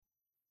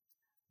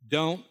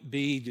Don't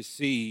be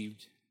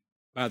deceived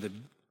by the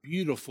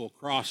beautiful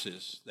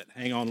crosses that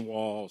hang on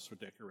walls for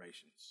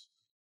decorations.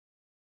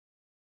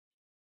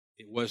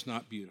 It was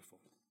not beautiful.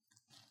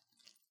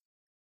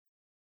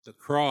 The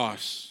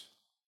cross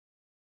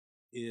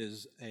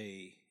is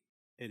an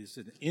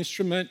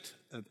instrument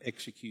of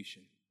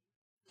execution.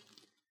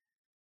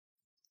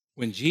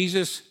 When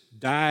Jesus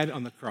died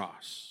on the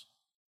cross,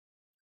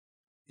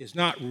 it's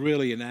not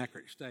really an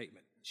accurate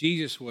statement.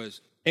 Jesus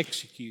was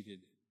executed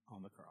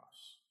on the cross,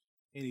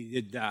 and he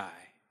did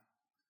die,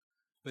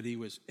 but he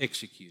was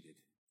executed.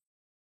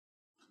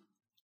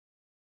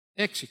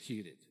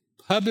 Executed,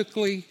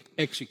 publicly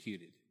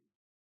executed.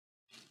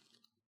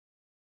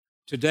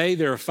 Today,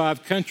 there are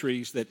 5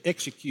 countries that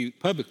execute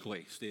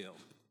publicly still.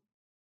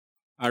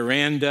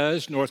 Iran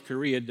does, North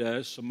Korea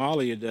does,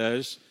 Somalia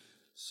does,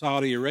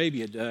 Saudi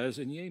Arabia does,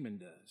 and Yemen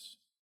does.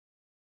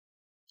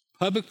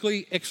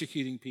 Publicly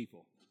executing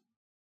people.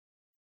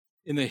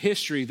 In the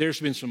history,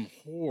 there's been some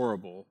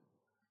horrible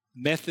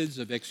methods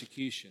of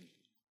execution.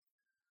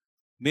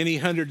 Many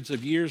hundreds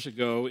of years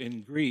ago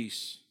in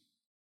Greece,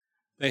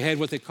 they had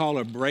what they call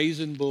a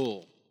brazen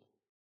bull.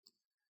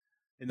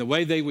 And the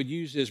way they would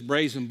use this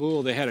brazen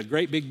bull, they had a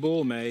great big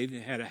bull made, and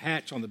it had a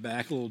hatch on the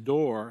back, a little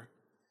door,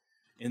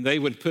 and they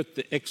would put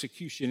the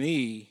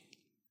executionee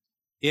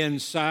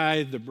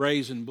inside the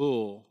brazen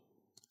bull,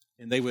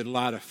 and they would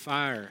light a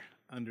fire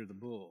under the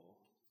bull.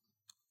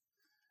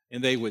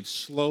 And they would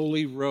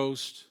slowly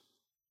roast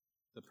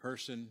the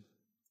person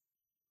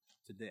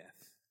to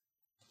death.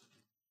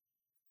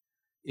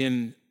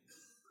 In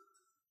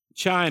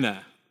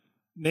China,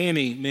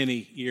 many,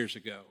 many years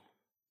ago,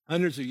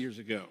 hundreds of years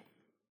ago,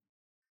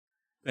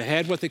 they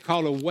had what they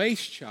called a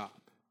waist chop.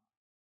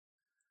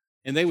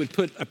 And they would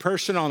put a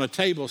person on a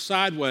table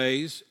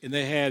sideways, and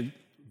they had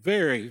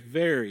very,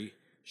 very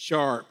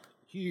sharp,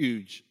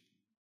 huge,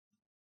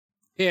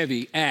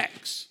 heavy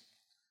axe.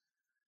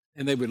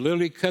 And they would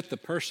literally cut the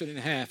person in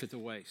half at the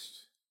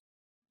waist.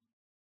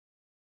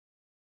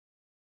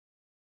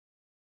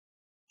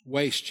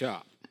 Waist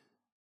chop.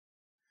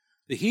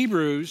 The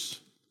Hebrews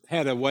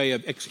had a way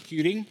of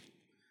executing.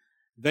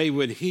 They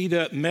would heat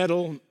up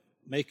metal,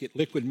 make it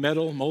liquid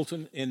metal,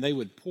 molten, and they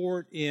would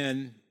pour it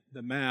in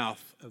the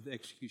mouth of the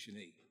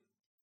executionee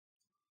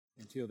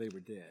until they were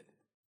dead.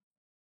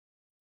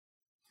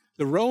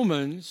 The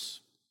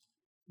Romans,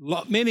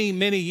 many,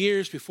 many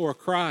years before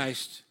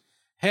Christ,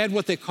 had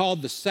what they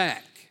called the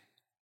sack.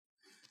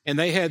 And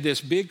they had this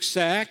big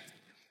sack,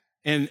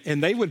 and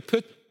they would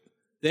put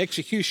the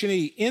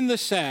executionee in the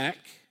sack,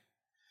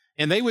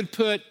 and they would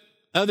put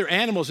other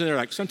animals in there,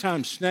 like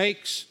sometimes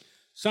snakes,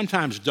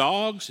 sometimes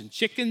dogs and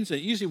chickens.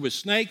 It usually was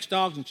snakes,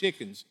 dogs, and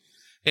chickens.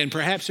 And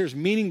perhaps there's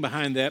meaning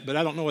behind that, but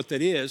I don't know what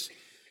that is.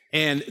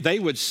 And they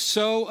would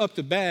sew up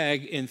the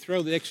bag and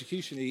throw the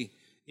executionee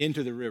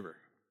into the river.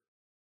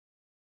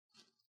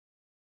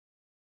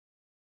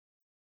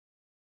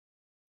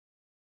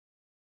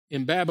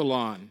 In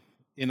Babylon,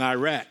 in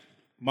Iraq,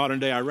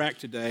 modern-day Iraq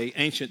today,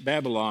 ancient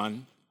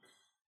Babylon,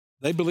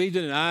 they believed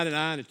in an eye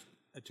and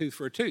a tooth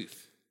for a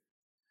tooth.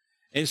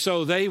 And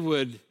so they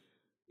would,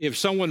 if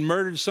someone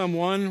murdered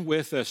someone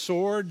with a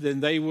sword, then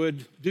they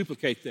would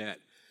duplicate that.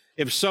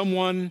 If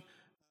someone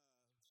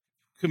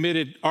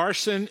committed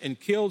arson and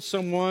killed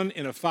someone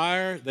in a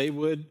fire, they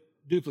would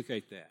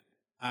duplicate that,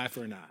 eye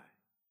for an eye.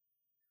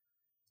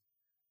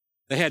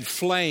 They had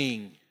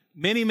flaying.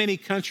 Many, many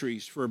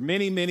countries for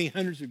many, many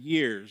hundreds of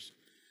years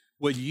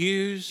would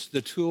use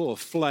the tool of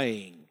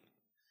flaying.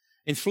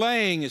 And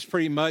flaying is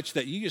pretty much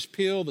that you just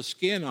peel the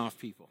skin off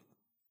people.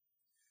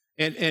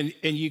 And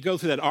you go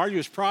through that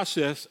arduous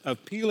process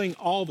of peeling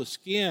all the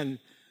skin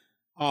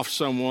off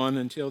someone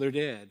until they're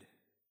dead.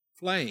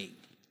 Flaying.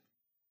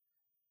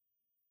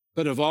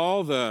 But of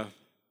all the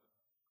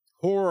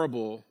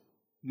horrible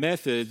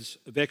methods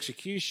of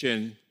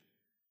execution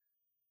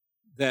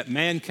that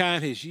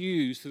mankind has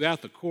used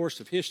throughout the course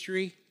of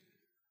history,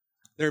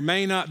 there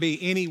may not be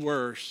any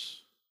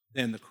worse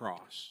than the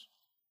cross.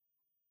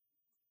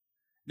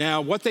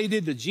 Now, what they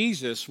did to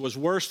Jesus was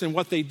worse than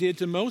what they did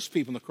to most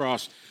people on the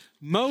cross.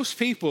 Most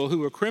people who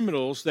were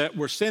criminals that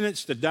were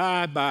sentenced to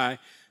die by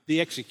the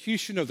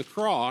execution of the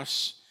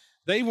cross,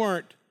 they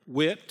weren't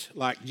whipped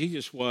like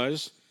Jesus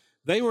was.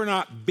 They were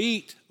not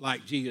beat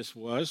like Jesus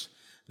was.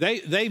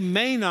 They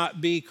may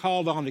not be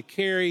called on to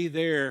carry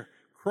their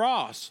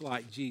cross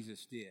like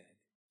Jesus did.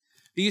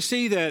 Do you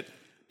see that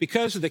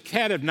because of the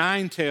cat of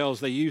nine tails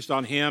they used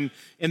on him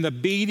and the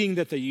beating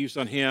that they used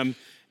on him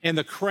and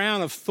the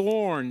crown of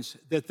thorns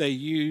that they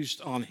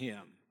used on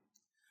him,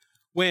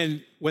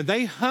 when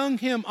they hung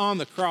him on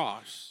the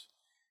cross,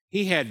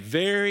 he had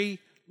very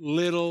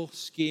little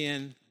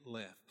skin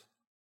left.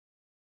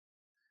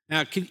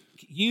 Now,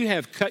 you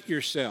have cut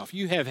yourself.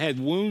 You have had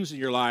wounds in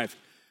your life.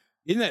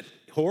 Isn't that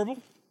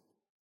horrible?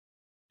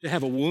 To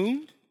have a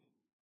wound?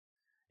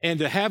 And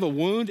to have a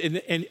wound,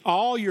 and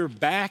all your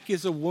back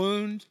is a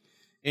wound,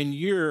 and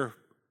you're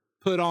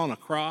put on a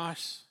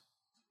cross.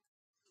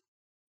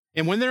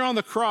 And when they're on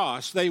the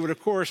cross, they would, of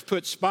course,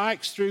 put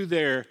spikes through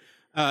their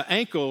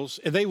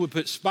ankles, and they would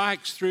put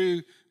spikes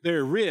through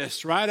their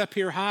wrists right up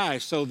here high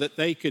so that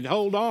they could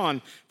hold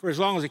on for as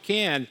long as they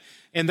can.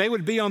 And they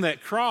would be on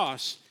that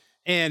cross.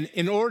 And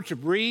in order to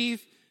breathe,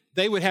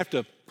 they would have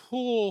to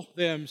pull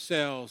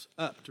themselves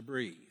up to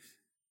breathe.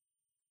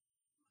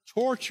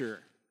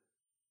 Torture.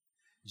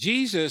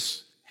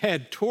 Jesus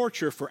had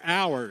torture for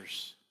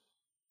hours.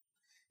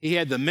 He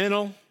had the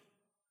mental,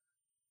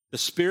 the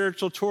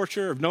spiritual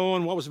torture of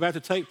knowing what was about to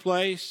take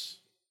place.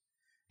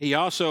 He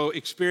also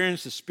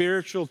experienced the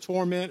spiritual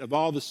torment of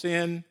all the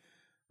sin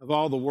of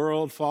all the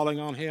world falling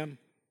on him.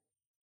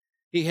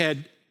 He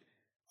had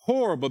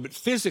horrible, but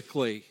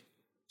physically,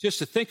 just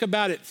to think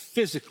about it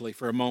physically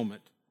for a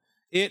moment,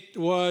 it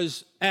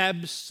was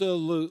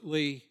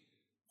absolutely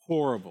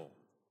horrible.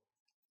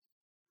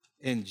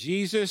 And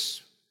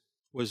Jesus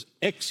was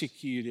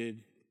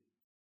executed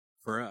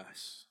for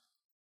us.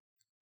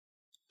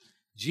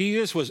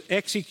 Jesus was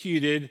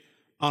executed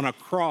on a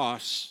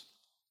cross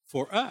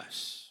for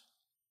us.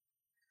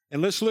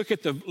 And let's look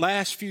at the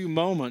last few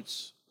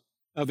moments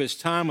of his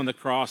time on the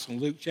cross in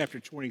Luke chapter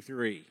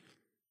 23.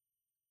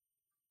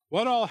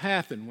 What all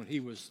happened when he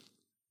was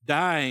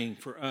dying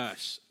for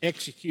us,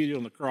 executed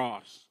on the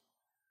cross?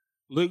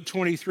 Luke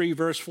 23,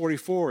 verse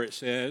 44, it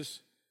says,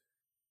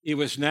 "It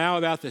was now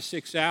about the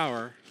 6th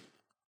hour,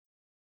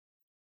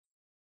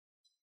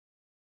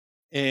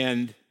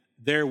 and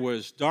there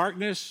was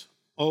darkness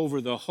over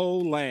the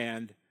whole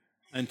land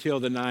until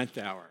the 9th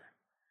hour."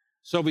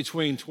 So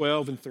between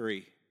 12 and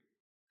 3,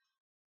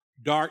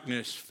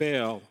 darkness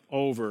fell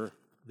over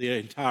the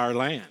entire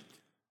land.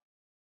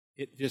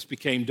 It just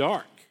became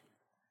dark.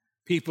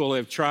 People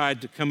have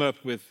tried to come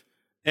up with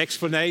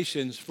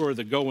explanations for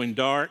the going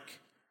dark.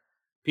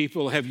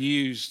 People have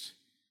used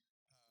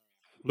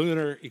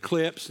lunar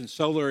eclipse and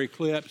solar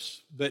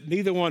eclipse, but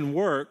neither one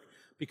worked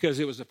because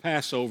it was a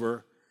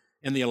Passover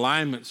and the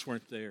alignments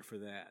weren't there for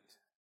that.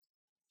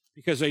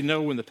 Because they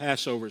know when the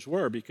Passovers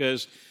were,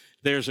 because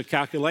there's a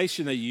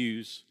calculation they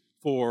use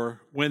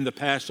for when the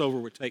Passover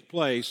would take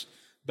place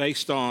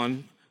based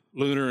on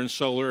lunar and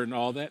solar and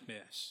all that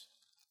mess.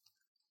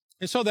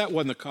 And so that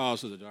wasn't the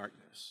cause of the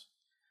darkness.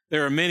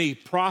 There are many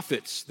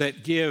prophets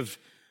that give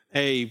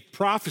a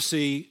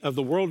prophecy of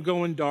the world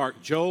going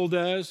dark. Joel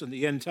does in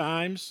the end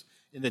times,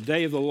 in the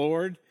day of the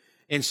Lord.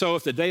 And so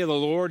if the day of the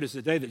Lord is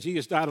the day that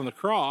Jesus died on the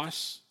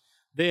cross,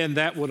 then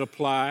that would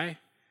apply.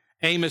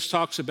 Amos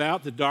talks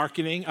about the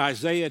darkening.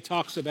 Isaiah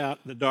talks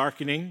about the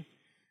darkening.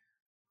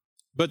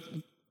 But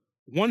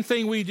one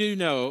thing we do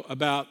know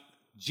about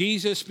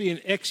Jesus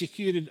being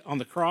executed on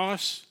the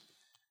cross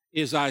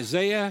is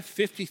Isaiah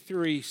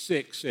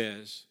 53:6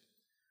 says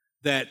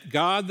that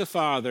God the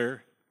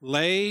Father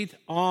laid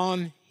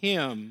on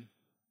him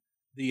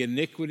the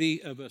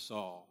iniquity of us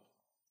all.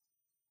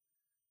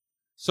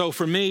 So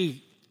for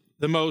me,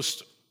 there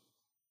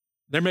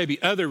may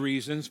be other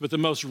reasons, but the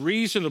most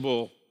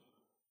reasonable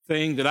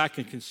thing that I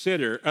can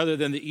consider, other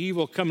than the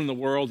evil coming in the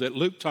world that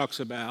Luke talks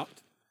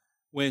about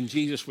when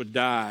Jesus would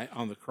die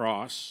on the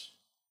cross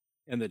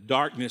and the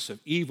darkness of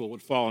evil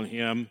would fall on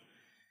him,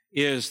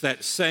 is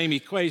that same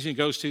equation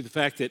goes to the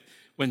fact that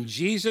when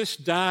Jesus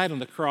died on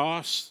the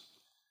cross,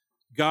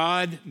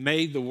 God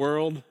made the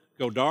world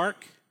go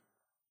dark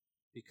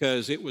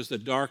because it was the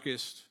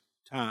darkest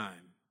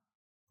time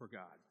for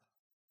God.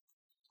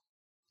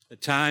 The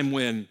time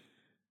when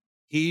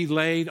he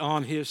laid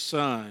on his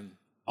Son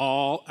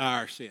all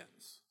our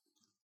sins.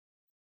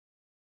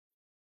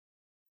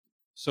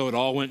 So it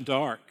all went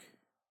dark.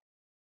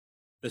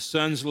 The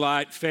sun's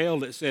light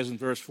failed, it says in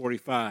verse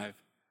 45.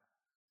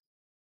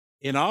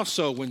 And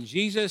also when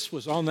Jesus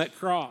was on that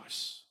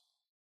cross,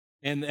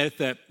 and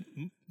at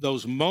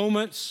those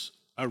moments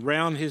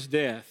around his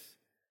death,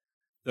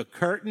 the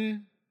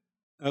curtain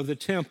of the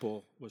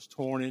temple was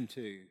torn in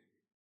two.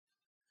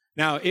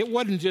 Now, it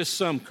wasn't just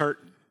some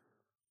curtain.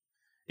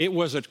 It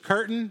was a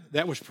curtain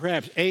that was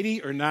perhaps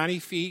 80 or 90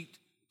 feet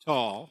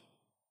tall.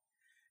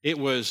 It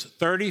was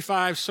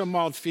 35 some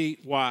odd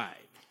feet wide.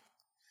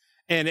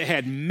 And it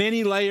had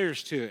many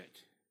layers to it.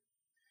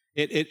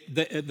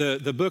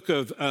 The book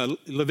of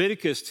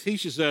Leviticus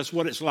teaches us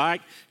what it's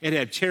like. It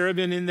had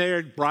cherubim in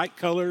there. Bright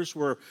colors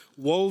were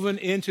woven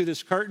into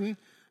this curtain.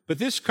 But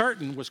this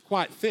curtain was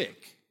quite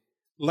thick,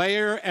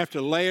 layer after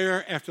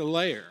layer after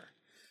layer,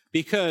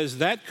 because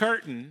that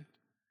curtain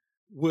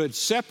would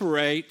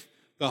separate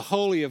the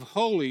Holy of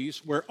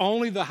Holies, where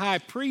only the high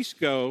priest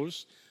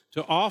goes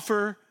to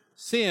offer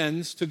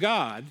sins to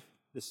God,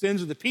 the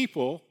sins of the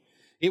people.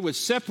 It would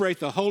separate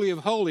the Holy of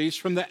Holies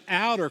from the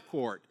outer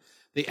court.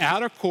 The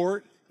outer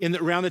court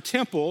around the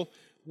temple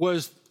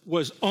was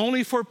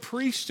only for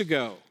priests to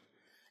go.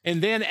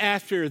 And then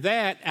after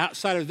that,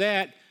 outside of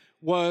that,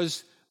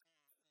 was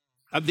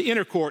the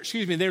inner court,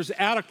 there's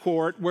the outer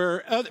court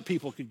where other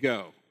people could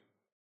go.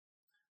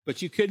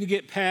 But you couldn't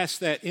get past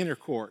that inner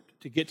court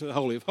to get to the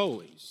Holy of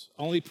Holies.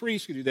 Only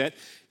priests could do that,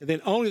 and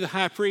then only the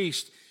high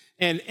priest.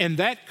 And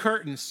that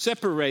curtain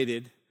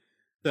separated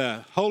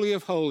the Holy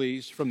of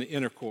Holies from the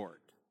inner court.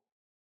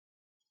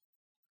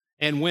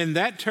 And when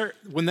that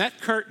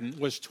curtain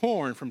was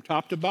torn from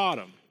top to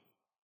bottom,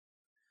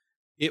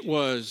 it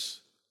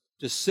was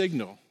to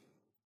signal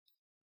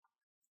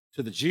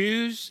to the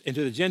Jews and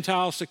to the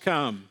Gentiles to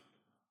come,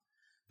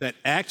 that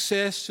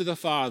access to the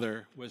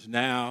Father was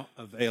now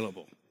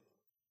available.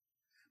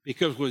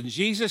 Because when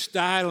Jesus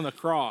died on the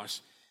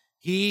cross,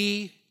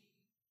 he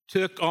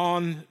took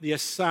on the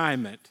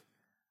assignment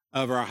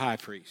of our high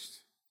priest.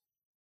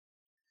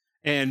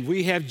 And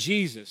we have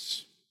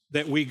Jesus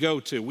that we go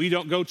to. We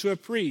don't go to a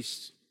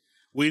priest.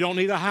 We don't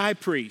need a high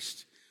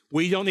priest.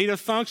 We don't need a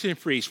functioning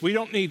priest. We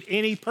don't need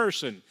any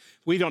person.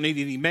 We don't need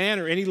any man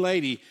or any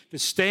lady to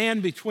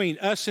stand between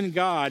us and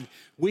God.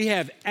 We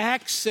have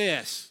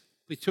access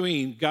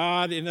between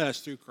God and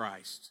us through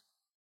Christ.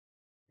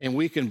 And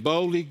we can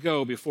boldly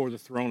go before the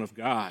throne of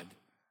God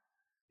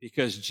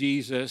because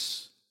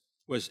Jesus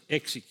was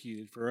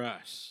executed for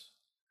us.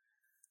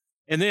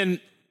 And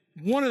then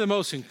one of the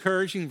most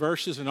encouraging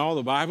verses in all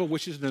the Bible,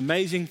 which is an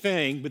amazing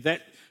thing, but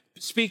that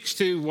speaks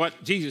to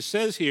what Jesus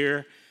says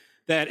here,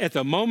 that at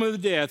the moment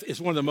of death is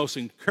one of the most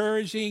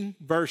encouraging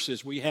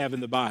verses we have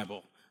in the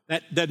Bible.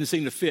 That doesn't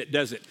seem to fit,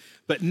 does it?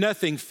 But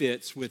nothing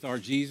fits with our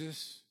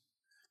Jesus.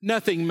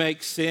 Nothing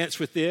makes sense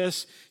with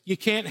this. You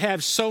can't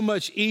have so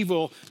much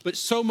evil, but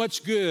so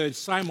much good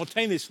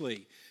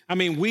simultaneously. I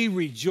mean, we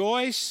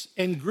rejoice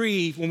and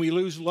grieve when we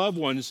lose loved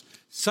ones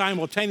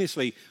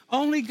simultaneously.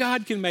 Only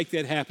God can make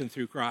that happen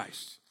through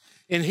Christ.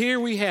 And here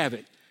we have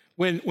it.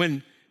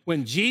 When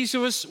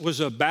Jesus was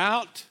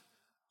about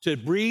to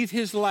breathe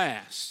his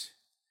last,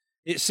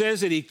 it says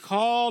that he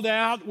called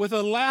out with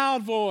a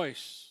loud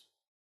voice.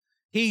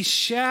 He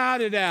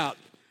shouted out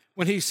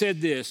when he said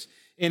this,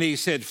 and he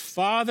said,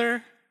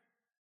 "Father,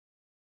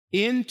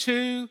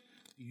 into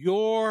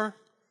your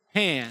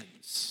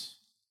hands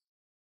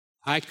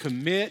I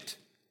commit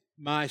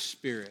my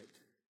spirit."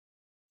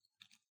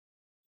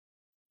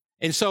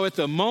 And so at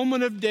the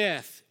moment of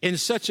death, in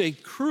such a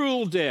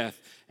cruel death,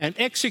 an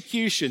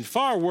execution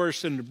far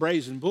worse than the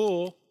brazen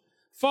bull,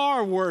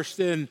 far worse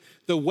than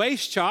the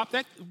waist chop,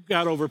 that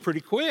got over pretty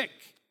quick.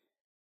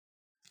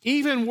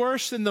 Even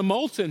worse than the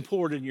molten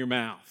poured in your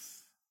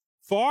mouth.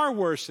 Far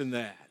worse than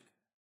that.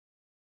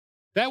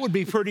 That would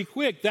be pretty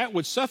quick. That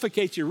would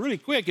suffocate you really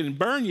quick and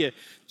burn you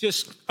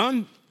just,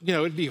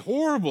 it'd be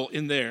horrible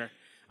in there.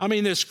 I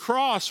mean, this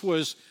cross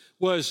was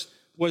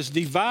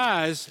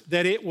devised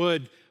that it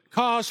would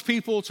cause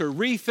people to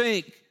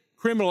rethink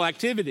criminal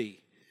activity.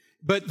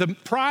 But the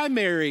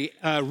primary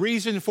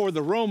reason for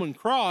the Roman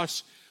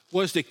cross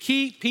was to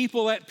keep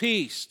people at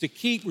peace, to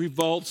keep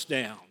revolts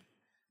down.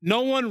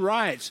 No one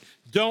riots.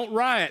 Don't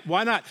riot.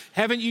 Why not?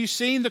 Haven't you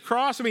seen the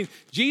cross? I mean,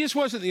 Jesus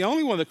wasn't the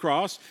only one on the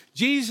cross.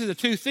 Jesus and the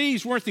two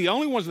thieves weren't the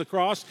only ones on the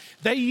cross.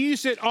 They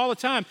used it all the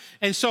time.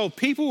 And so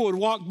people would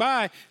walk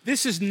by.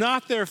 This is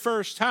not their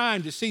first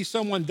time to see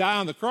someone die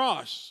on the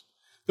cross.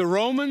 The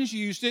Romans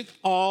used it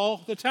all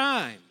the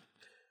time.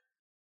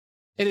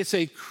 And it's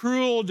a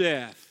cruel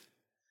death.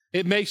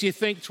 It makes you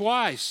think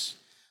twice.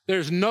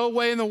 There's no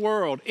way in the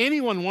world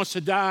anyone wants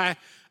to die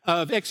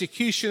of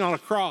execution on a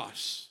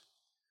cross.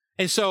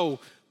 And so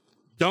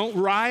don't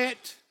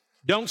riot.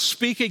 Don't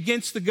speak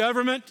against the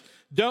government.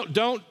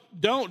 Don't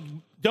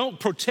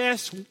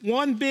protest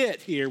one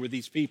bit here with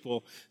these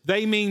people.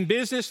 They mean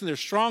business and they're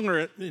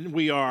stronger than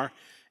we are.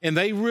 And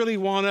they really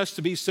want us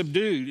to be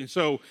subdued. And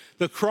so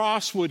the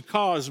cross would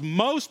cause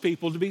most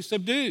people to be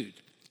subdued.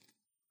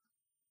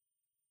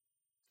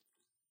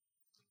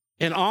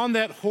 And on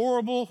that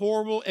horrible,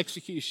 horrible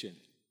execution,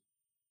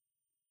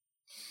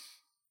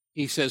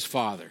 he says,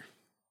 Father.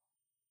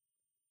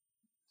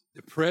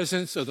 The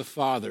presence of the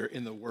Father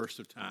in the worst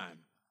of time.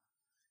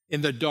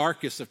 In the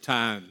darkest of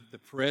time, the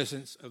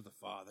presence of the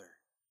Father.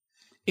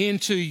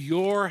 Into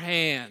your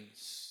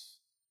hands.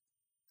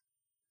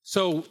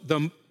 So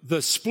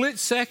the split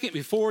second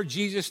before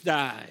Jesus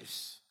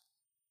dies,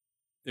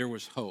 there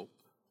was hope.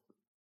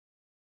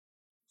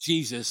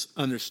 Jesus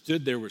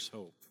understood there was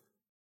hope.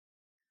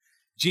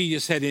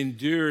 Jesus had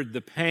endured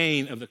the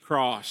pain of the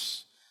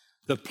cross.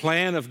 The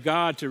plan of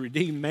God to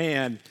redeem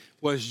man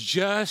was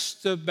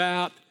just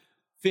about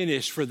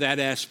finished for that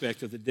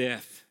aspect of the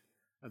death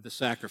of the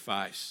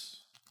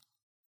sacrifice.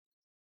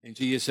 And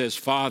Jesus says,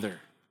 Father,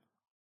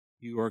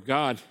 you are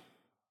God.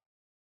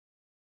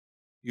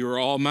 You are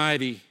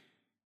almighty.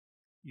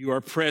 You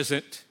are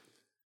present.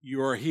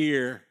 You are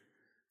here.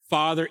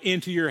 Father,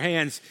 into your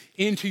hands,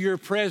 into your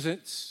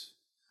presence.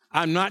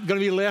 I'm not going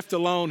to be left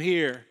alone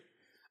here.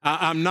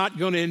 I'm not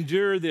going to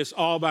endure this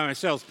all by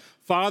myself.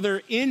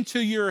 Father, into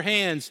your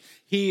hands.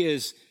 He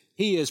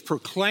is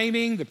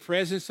proclaiming the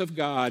presence of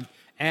God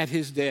at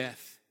his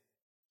death,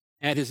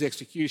 at his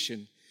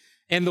execution.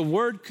 And the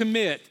word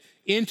commit,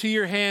 into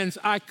your hands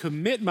I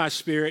commit my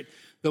spirit.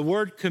 The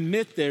word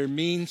commit there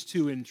means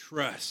to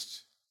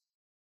entrust.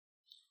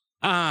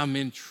 I'm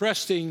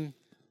entrusting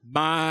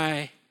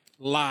my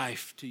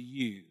life to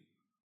you.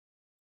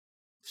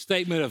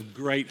 Statement of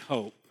great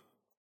hope,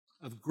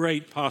 of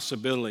great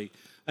possibility.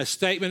 A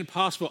statement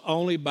possible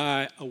only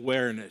by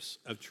awareness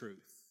of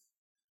truth.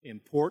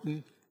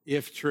 Important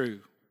if true.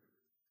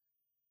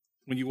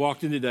 When you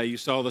walked in today, you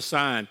saw the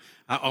sign.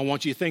 I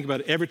want you to think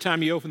about it. Every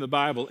time you open the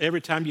Bible,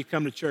 every time you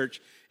come to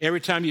church,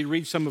 every time you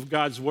read some of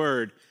God's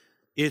word,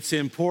 it's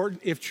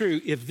important if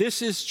true. If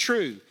this is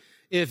true,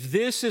 if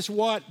this is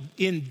what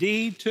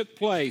indeed took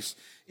place,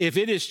 if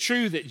it is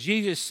true that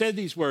Jesus said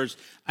these words,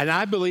 and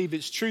I believe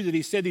it's true that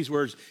he said these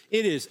words,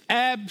 it is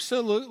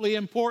absolutely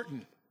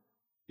important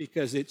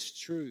because it's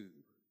true.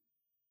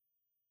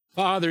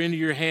 Father, into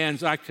your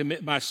hands I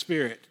commit my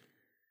spirit.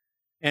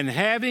 And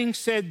having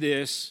said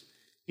this,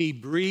 he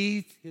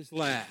breathed his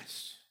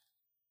last.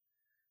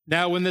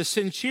 Now, when the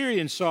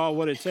centurion saw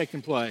what had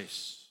taken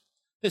place,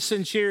 the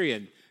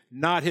centurion,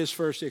 not his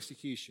first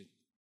execution.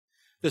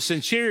 The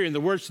centurion,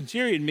 the word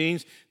centurion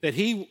means that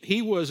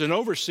he was an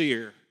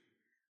overseer.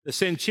 The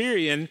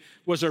centurion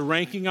was a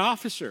ranking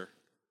officer.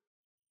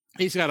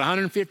 He's got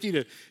 150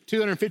 to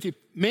 250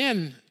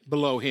 men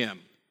below him.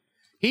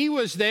 He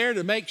was there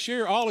to make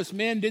sure all his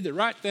men did the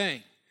right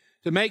thing,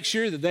 to make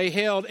sure that they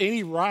held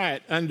any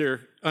riot under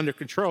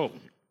control.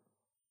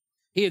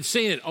 He had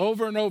seen it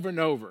over and over and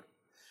over.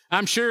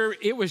 I'm sure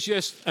it was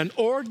just an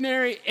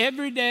ordinary,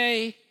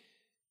 everyday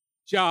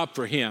job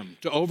for him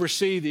to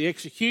oversee the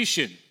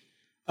execution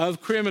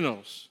of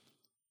criminals.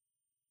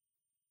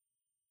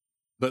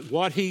 But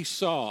what he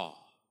saw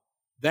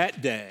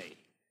that day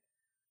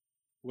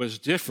was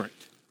different.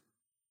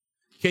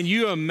 Can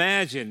you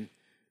imagine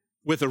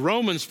with the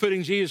Romans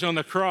putting Jesus on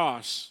the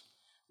cross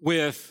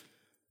with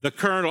the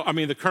colonel,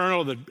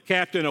 the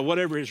captain, or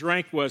whatever his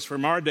rank was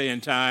from our day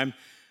and time,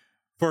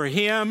 for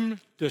him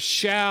to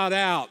shout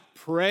out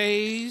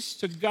praise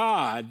to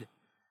God,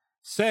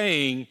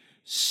 saying,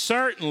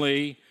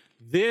 certainly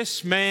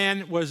this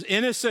man was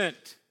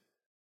innocent.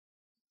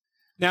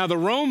 Now, the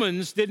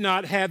Romans did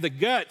not have the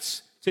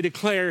guts to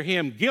declare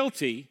him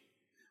guilty.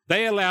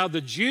 They allowed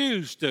the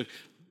Jews to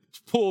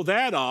pull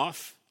that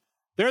off.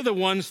 They're the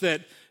ones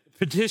that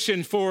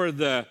petitioned for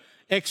the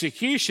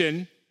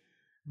execution,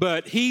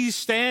 but he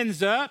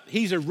stands up.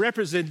 He's a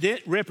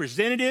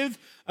representative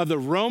of the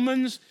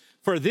Romans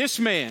for this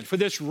man, for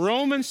this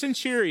Roman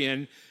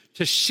centurion,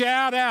 to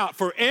shout out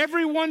for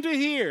everyone to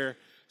hear,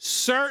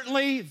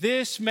 certainly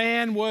this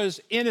man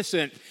was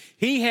innocent.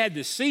 He had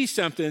to see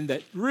something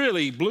that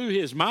really blew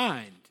his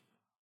mind.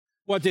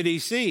 What did he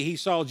see? He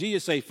saw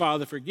Jesus say,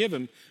 Father, forgive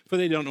them, for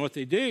they don't know what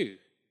they do.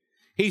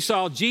 He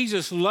saw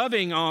Jesus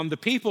loving on the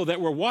people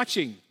that were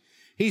watching.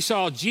 He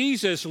saw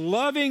Jesus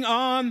loving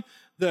on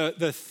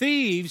the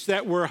thieves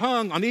that were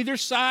hung on either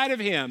side of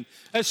him,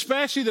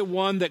 especially the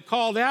one that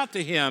called out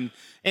to him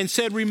and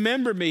said,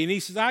 remember me. And he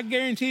says, I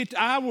guarantee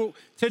you,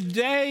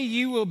 today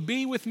you will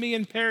be with me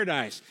in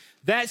paradise.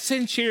 That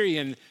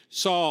centurion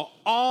saw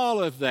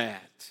all of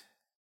that.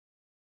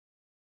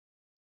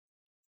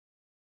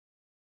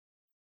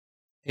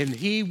 And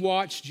he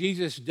watched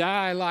Jesus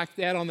die like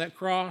that on that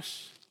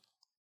cross,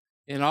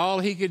 and all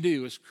he could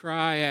do was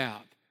cry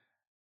out,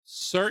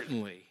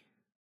 certainly,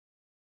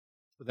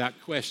 without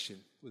question,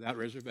 without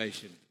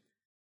reservation,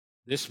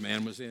 this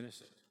man was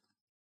innocent.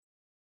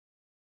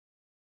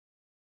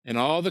 And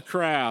all the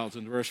crowds,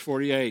 in verse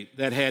 48,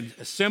 that had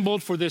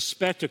assembled for this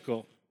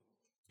spectacle,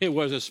 it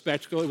was a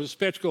spectacle. It was a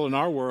spectacle in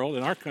our world,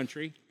 in our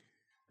country.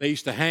 They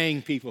used to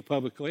hang people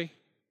publicly.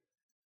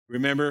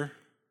 Remember,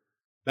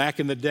 back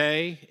in the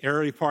day,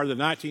 early part of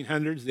the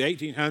 1900s, the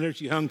 1800s,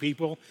 you hung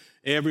people.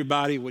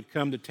 Everybody would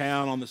come to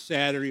town on the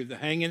Saturday of the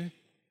hanging.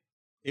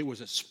 It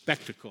was a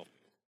spectacle.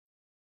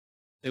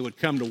 They would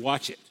come to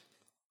watch it.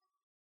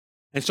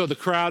 And so the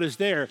crowd is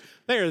there.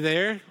 They're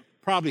there,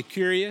 probably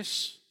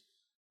curious,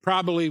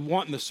 probably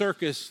wanting the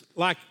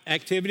circus-like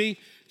activity,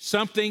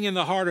 something in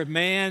the heart of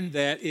man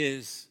that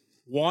is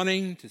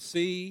wanting to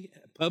see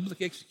a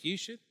public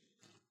execution.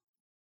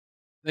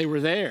 They were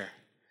there.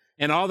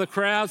 And all the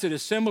crowds that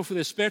assembled for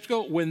this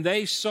spectacle, when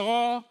they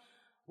saw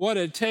what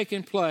had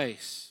taken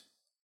place,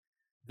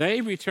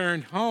 they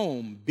returned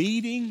home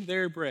beating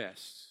their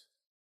breasts.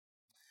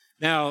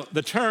 Now,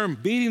 the term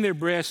beating their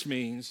breasts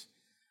means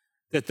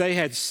that they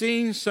had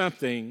seen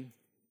something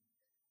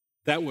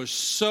that was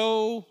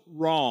so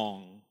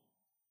wrong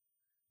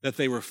that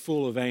they were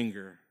full of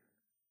anger.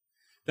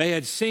 They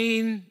had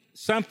seen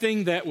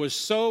something that was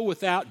so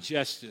without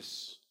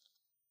justice,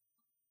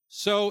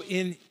 so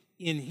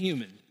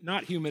inhuman,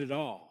 not human at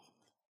all.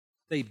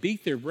 They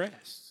beat their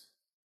breasts.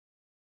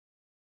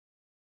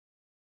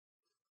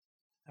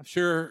 I'm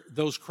sure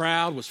those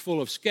crowd was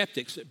full of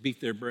skeptics that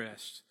beat their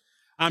breasts.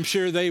 I'm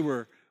sure they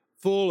were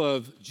full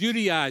of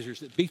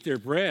Judaizers that beat their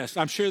breasts.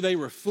 I'm sure they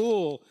were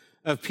full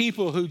of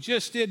people who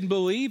just didn't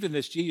believe in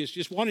this Jesus,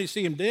 just wanted to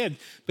see him dead.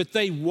 But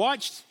they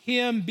watched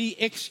him be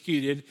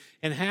executed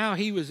and how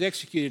he was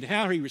executed,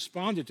 how he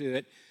responded to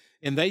it,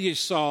 and they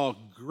just saw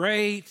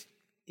great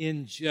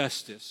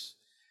injustice.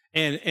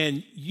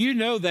 And you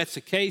know that's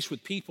the case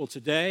with people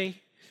today.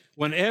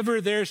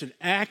 Whenever there's an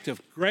act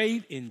of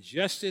great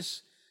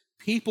injustice,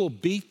 people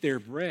beat their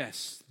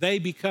breasts. They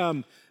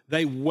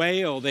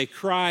wail, they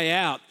cry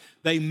out,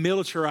 they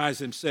militarize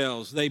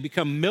themselves. They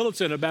become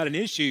militant about an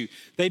issue.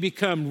 They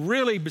become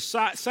really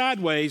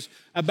sideways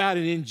about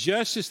an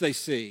injustice they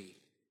see.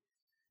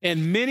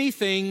 And many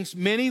things,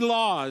 many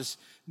laws,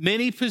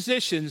 many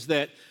positions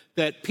that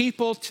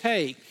people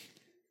take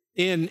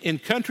in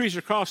countries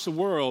across the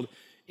world,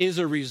 is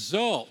a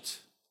result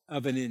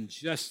of an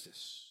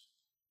injustice.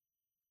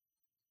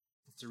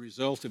 It's a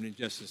result of an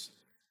injustice.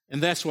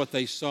 And that's what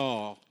they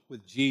saw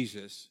with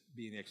Jesus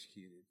being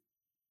executed.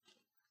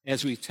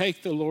 As we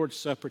take the Lord's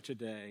Supper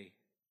today,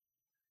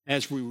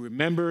 as we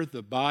remember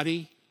the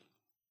body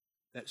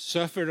that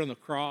suffered on the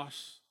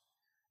cross,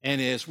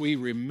 and as we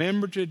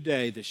remember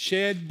today the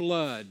shed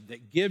blood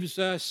that gives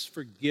us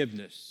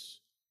forgiveness,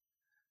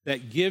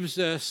 that gives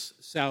us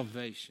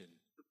salvation,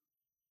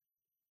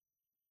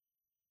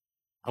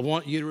 I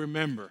want you to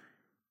remember,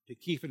 to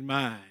keep in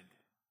mind,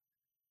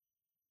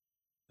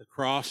 the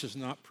cross is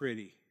not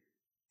pretty.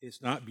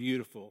 It's not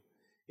beautiful.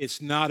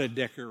 It's not a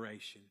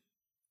decoration.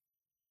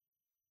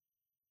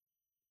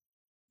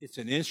 It's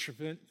an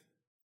instrument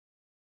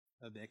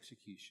of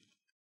execution.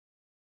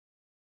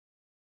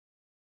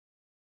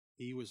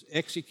 He was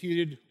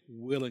executed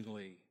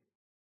willingly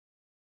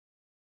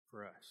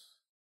for us.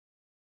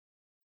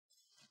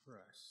 For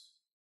us.